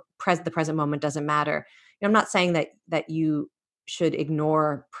the present moment doesn't matter. I'm not saying that you should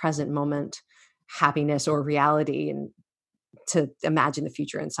ignore present moment happiness or reality and to imagine the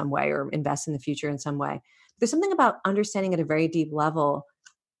future in some way or invest in the future in some way. There's something about understanding at a very deep level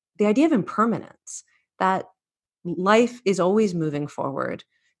the idea of impermanence, that life is always moving forward.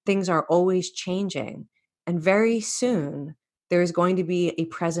 Things are always changing. And very soon, there is going to be a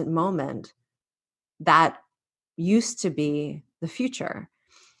present moment that used to be the future.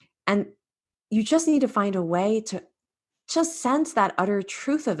 And you just need to find a way just sense that utter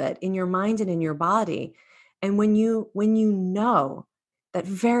truth of it in your mind and in your body. And when you know that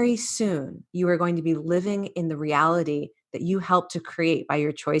very soon you are going to be living in the reality that you helped to create by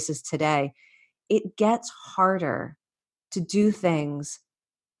your choices today, it gets harder to do things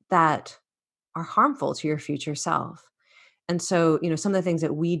that are harmful to your future self. And so, some of the things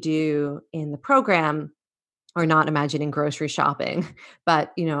that we do in the program are not imagining grocery shopping,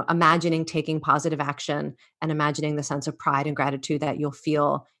 but, imagining taking positive action and imagining the sense of pride and gratitude that you'll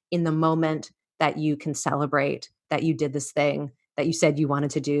feel in the moment that you can celebrate that you did this thing that you said you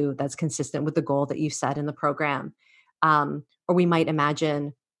wanted to do that's consistent with the goal that you set in the program. Or we might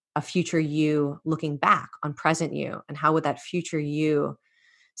imagine a future you looking back on present you, and how would that future you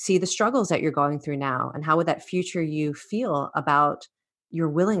see the struggles that you're going through now, and how would that future you feel about your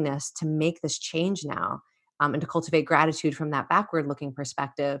willingness to make this change now, and to cultivate gratitude from that backward looking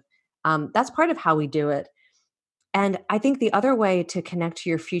perspective. That's part of how we do it. And I think the other way to connect to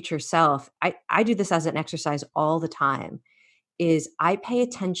your future self, I do this as an exercise all the time, is I pay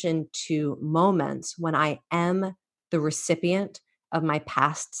attention to moments when I am the recipient of my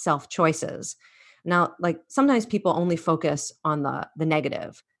past self choices. Now, like, sometimes people only focus on the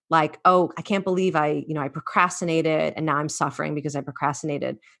negative, like, oh, I can't believe I procrastinated and now I'm suffering because I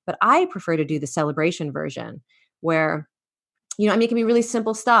procrastinated. But I prefer to do the celebration version, where I mean, it can be really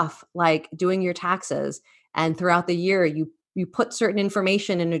simple stuff like doing your taxes. And throughout the year, you put certain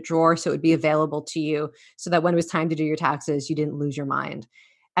information in a drawer so it would be available to you, so that when it was time to do your taxes, you didn't lose your mind.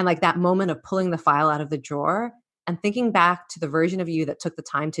 And like that moment of pulling the file out of the drawer and thinking back to the version of you that took the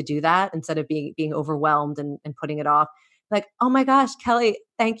time to do that, instead of being overwhelmed and putting it off. Like, oh my gosh, Kelly,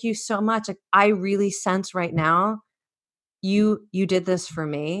 thank you so much. Like, I really sense right now you did this for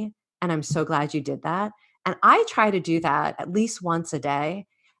me, and I'm so glad you did that. And I try to do that at least once a day.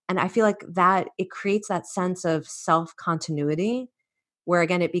 And I feel like that it creates that sense of self continuity, where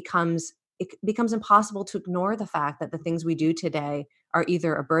again it becomes impossible to ignore the fact that the things we do today are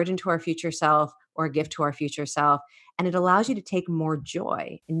either a burden to our future self or a gift to our future self. And it allows you to take more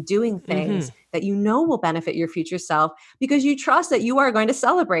joy in doing things that will benefit your future self, because you trust that you are going to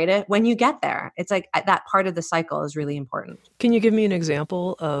celebrate it when you get there. It's like that part of the cycle is really important. Can you give me an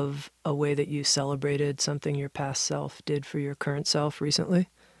example of a way that you celebrated something your past self did for your current self recently?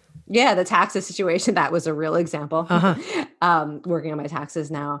 Yeah, the taxes situation, that was a real example. Working on my taxes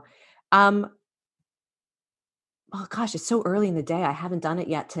now. Oh gosh, it's so early in the day. I haven't done it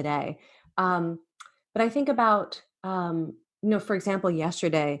yet today. Um, but I think about, for example,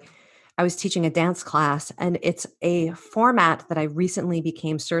 yesterday I was teaching a dance class, and it's a format that I recently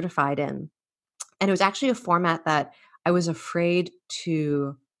became certified in. And it was actually a format that I was afraid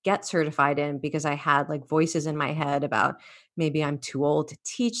to get certified in, because I had like voices in my head about maybe I'm too old to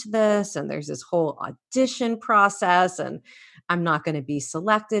teach this, and there's this whole audition process, and I'm not going to be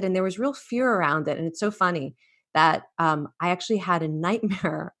selected. And there was real fear around it. And it's so funny that I actually had a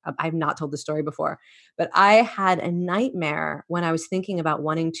nightmare. I've not told the story before, but I had a nightmare when I was thinking about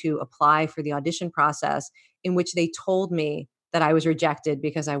wanting to apply for the audition process, in which they told me that I was rejected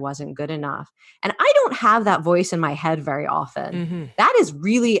because I wasn't good enough. And I don't have that voice in my head very often. That is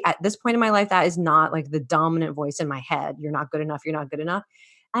really, at this point in my life, that is not like the dominant voice in my head. You're not good enough. You're not good enough.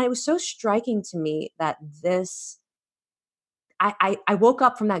 And it was so striking to me that I woke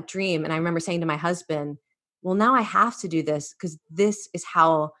up from that dream, and I remember saying to my husband, well, now I have to do this, because this is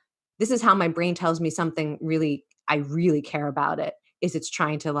how my brain tells me something I really care about it, is it's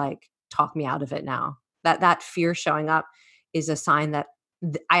trying to like talk me out of it now. That fear showing up is a sign that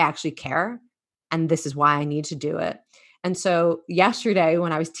I actually care, and this is why I need to do it. And so yesterday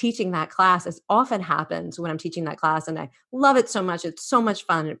when I was teaching that class, as often happens when I'm teaching that class, and I love it so much, it's so much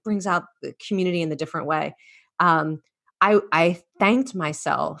fun, it brings out the community in the different way. I thanked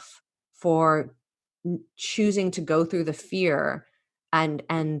myself for choosing to go through the fear, and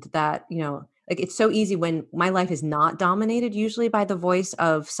that, like, it's so easy when my life is not dominated usually by the voice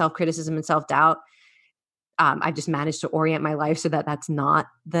of self-criticism and self-doubt. I've just managed to orient my life so that that's not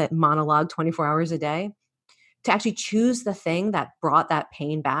the monologue 24 hours a day, to actually choose the thing that brought that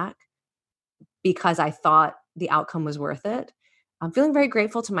pain back because I thought the outcome was worth it. I'm feeling very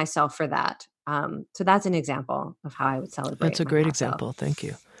grateful to myself for that. So that's an example of how I would celebrate. That's a great example. Thank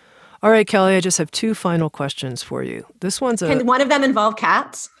you. All right, Kelly, I just have two final questions for you. This one's Can one of them involve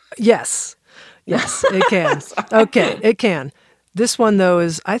cats? Yes, it can. Okay, it can. This one, though,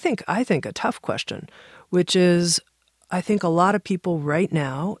 is I think a tough question, which is, I think a lot of people right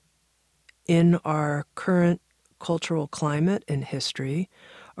now in our current cultural climate and history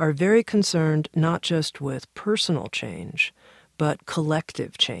are very concerned not just with personal change, but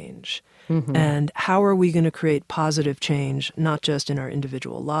collective change. Mhm. And how are we going to create positive change, not just in our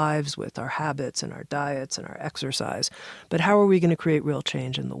individual lives with our habits and our diets and our exercise, but how are we going to create real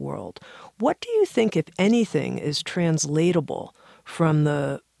change in the world? What do you think, if anything, is translatable from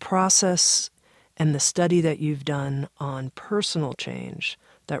the process and the study that you've done on personal change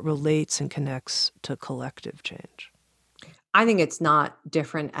that relates and connects to collective change? I think it's not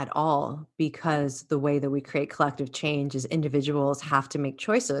different at all because the way that we create collective change is individuals have to make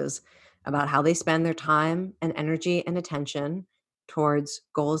choices about how they spend their time and energy and attention towards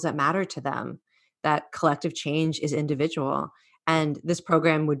goals that matter to them. That collective change is individual. And this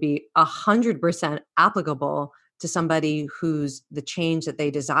program would be 100% applicable to somebody whose the change that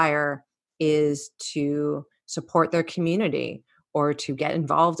they desire is to support their community or to get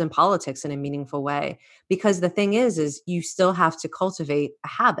involved in politics in a meaningful way. Because the thing is you still have to cultivate a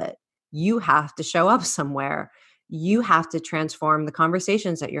habit. You have to show up somewhere. You have to transform the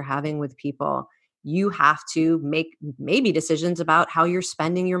conversations that you're having with people. You have to make maybe decisions about how you're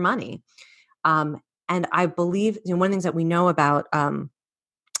spending your money. Um, and I believe, one of the things that we know about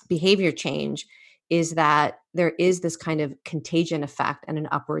behavior change is that there is this kind of contagion effect and an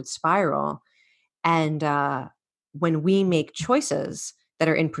upward spiral. And when we make choices that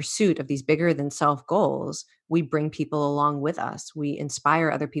are in pursuit of these bigger than self goals, we bring people along with us. We inspire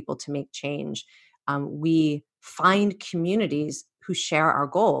other people to make change. We find communities who share our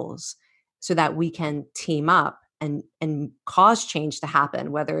goals so that we can team up and cause change to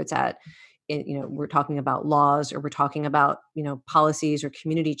happen, whether it's we're talking about laws or we're talking about, policies or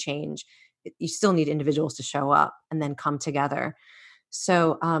community change. You still need individuals to show up and then come together.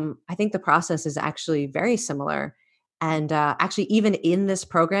 So I think the process is actually very similar. And actually, even in this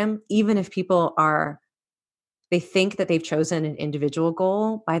program, even if they think that they've chosen an individual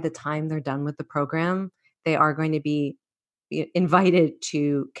goal, by the time they're done with the program, they are going to be invited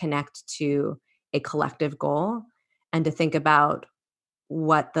to connect to a collective goal and to think about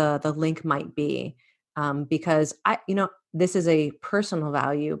what the link might be. Because this is a personal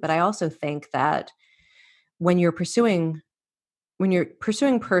value, but I also think that when you're pursuing when you're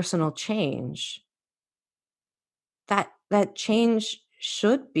pursuing personal change, that change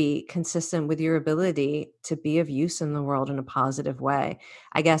should be consistent with your ability to be of use in the world in a positive way.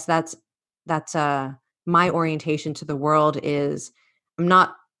 I guess that's my orientation to the world is I'm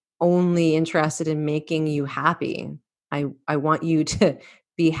not only interested in making you happy. I want you to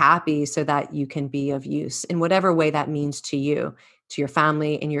be happy so that you can be of use in whatever way that means to you, to your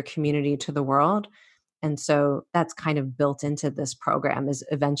family, in your community, to the world. And so that's kind of built into this program is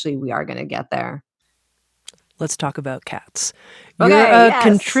eventually we are going to get there. Let's talk about cats. You're Okay, a yes.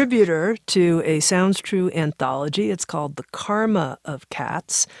 contributor to a Sounds True anthology. It's called The Karma of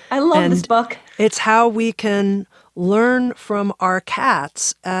Cats. I love this And book. it's how we can learn from our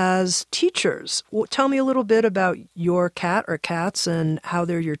cats as teachers. Tell me a little bit about your cat or cats and how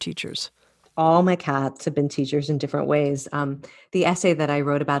they're your teachers. All my cats have been teachers in different ways. The essay that I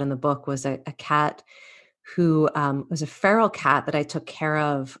wrote about in the book was a cat who was a feral cat that I took care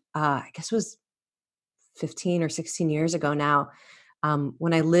of, I guess it was 15 or 16 years ago now,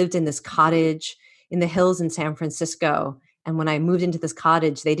 when I lived in this cottage in the hills in San Francisco. And when I moved into this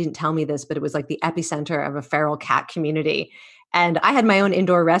cottage, they didn't tell me this, but it was like the epicenter of a feral cat community. And I had my own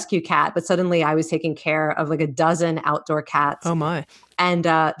indoor rescue cat, but suddenly I was taking care of like a dozen outdoor cats. Oh, my. And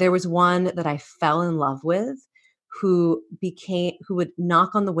there was one that I fell in love with who would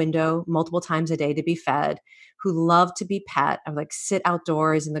knock on the window multiple times a day to be fed, who loved to be pet. I would like sit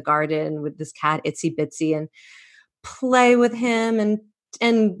outdoors in the garden with this cat, Itsy Bitsy, and play with him and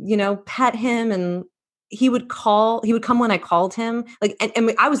pet him. And he would come when I called him. Like,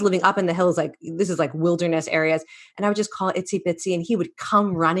 and I was living up in the hills, like this is like wilderness areas. And I would just call Itsy Bitsy and he would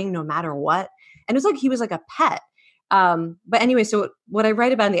come running no matter what. And it was like, he was like a pet. But anyway, so what I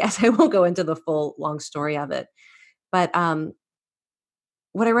write about in the essay, I won't go into the full long story of it. But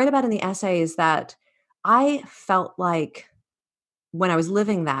what I write about in the essay is that I felt like when I was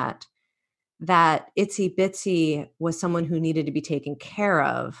living that Itsy Bitsy was someone who needed to be taken care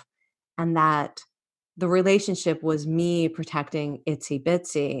of, and that the relationship was me protecting Itsy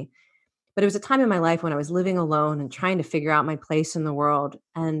Bitsy. But it was a time in my life when I was living alone and trying to figure out my place in the world.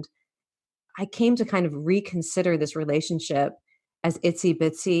 And I came to kind of reconsider this relationship as Itsy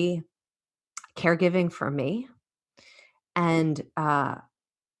Bitsy caregiving for me, and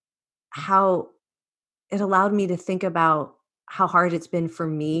how it allowed me to think about how hard it's been for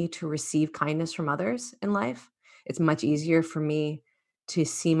me to receive kindness from others in life. It's much easier for me to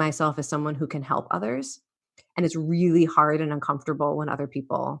see myself as someone who can help others. And it's really hard and uncomfortable when other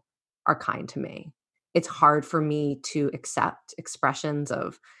people are kind to me. It's hard for me to accept expressions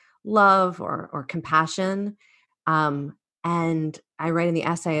of love or compassion. And I write in the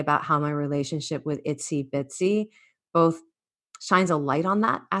essay about how my relationship with Itsy Bitsy both shines a light on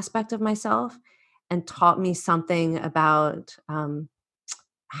that aspect of myself and taught me something about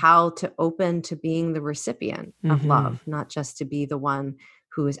how to open to being the recipient of Mm-hmm. love, not just to be the one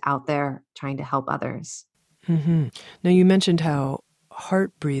who is out there trying to help others. Mm-hmm. Now, you mentioned how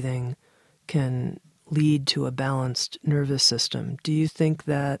heart breathing can lead to a balanced nervous system. Do you think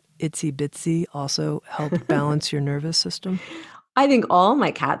that Itsy Bitsy also helped balance your nervous system? I think all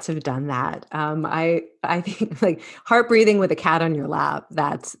my cats have done that. I think like heart breathing with a cat on your lap,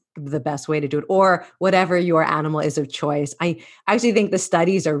 that's the best way to do it, or whatever your animal is of choice. I actually think the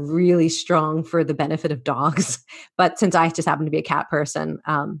studies are really strong for the benefit of dogs, but since I just happen to be a cat person,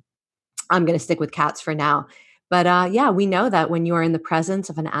 I'm going to stick with cats for now. But yeah, we know that when you are in the presence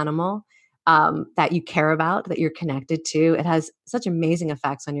of an animal that you care about, that you're connected to, it has such amazing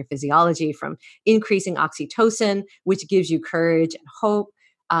effects on your physiology, from increasing oxytocin, which gives you courage and hope,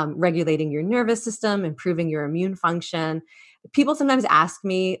 regulating your nervous system, improving your immune function. People sometimes ask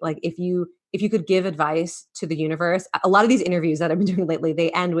me, like, if you could give advice to the universe. A lot of these interviews that I've been doing lately, they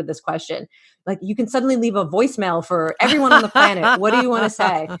end with this question. Like, you can suddenly leave a voicemail for everyone on the planet. What do you want to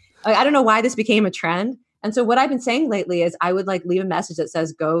say? I don't know why this became a trend. And so what I've been saying lately is I would like leave a message that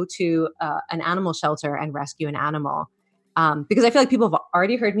says, go to an animal shelter and rescue an animal. Because I feel like people have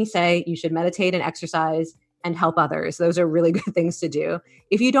already heard me say you should meditate and exercise and help others. Those are really good things to do.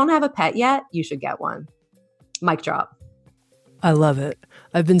 If you don't have a pet yet, you should get one. Mic drop. I love it.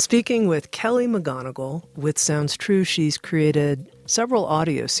 I've been speaking with Kelly McGonigal. With Sounds True, she's created several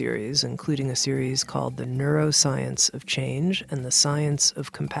audio series, including a series called The Neuroscience of Change and The Science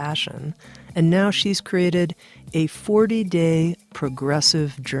of Compassion. And now she's created a 40-day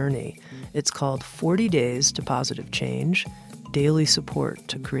progressive journey. It's called 40 Days to Positive Change, Daily Support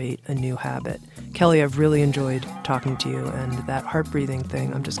to Create a New Habit. Kelly, I've really enjoyed talking to you, and that heart breathing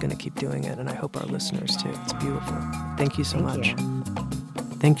thing, I'm just going to keep doing it, and I hope our listeners too. It's beautiful. Thank you so much.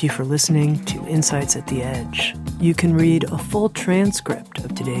 Thank you for listening to Insights at the Edge. You can read a full transcript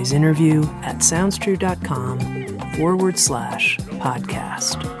of today's interview at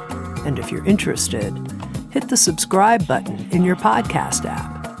soundstrue.com/podcast. And if you're interested, hit the subscribe button in your podcast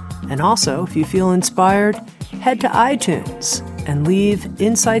app. And also, if you feel inspired, head to iTunes and leave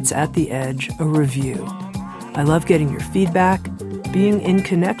Insights at the Edge a review. I love getting your feedback, being in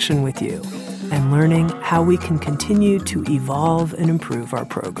connection with you, and learning how we can continue to evolve and improve our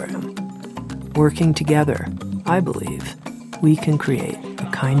program. Working together, I believe, we can create a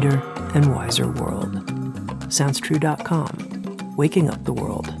kinder and wiser world. Soundstrue.com, waking up the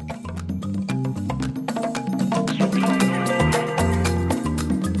world.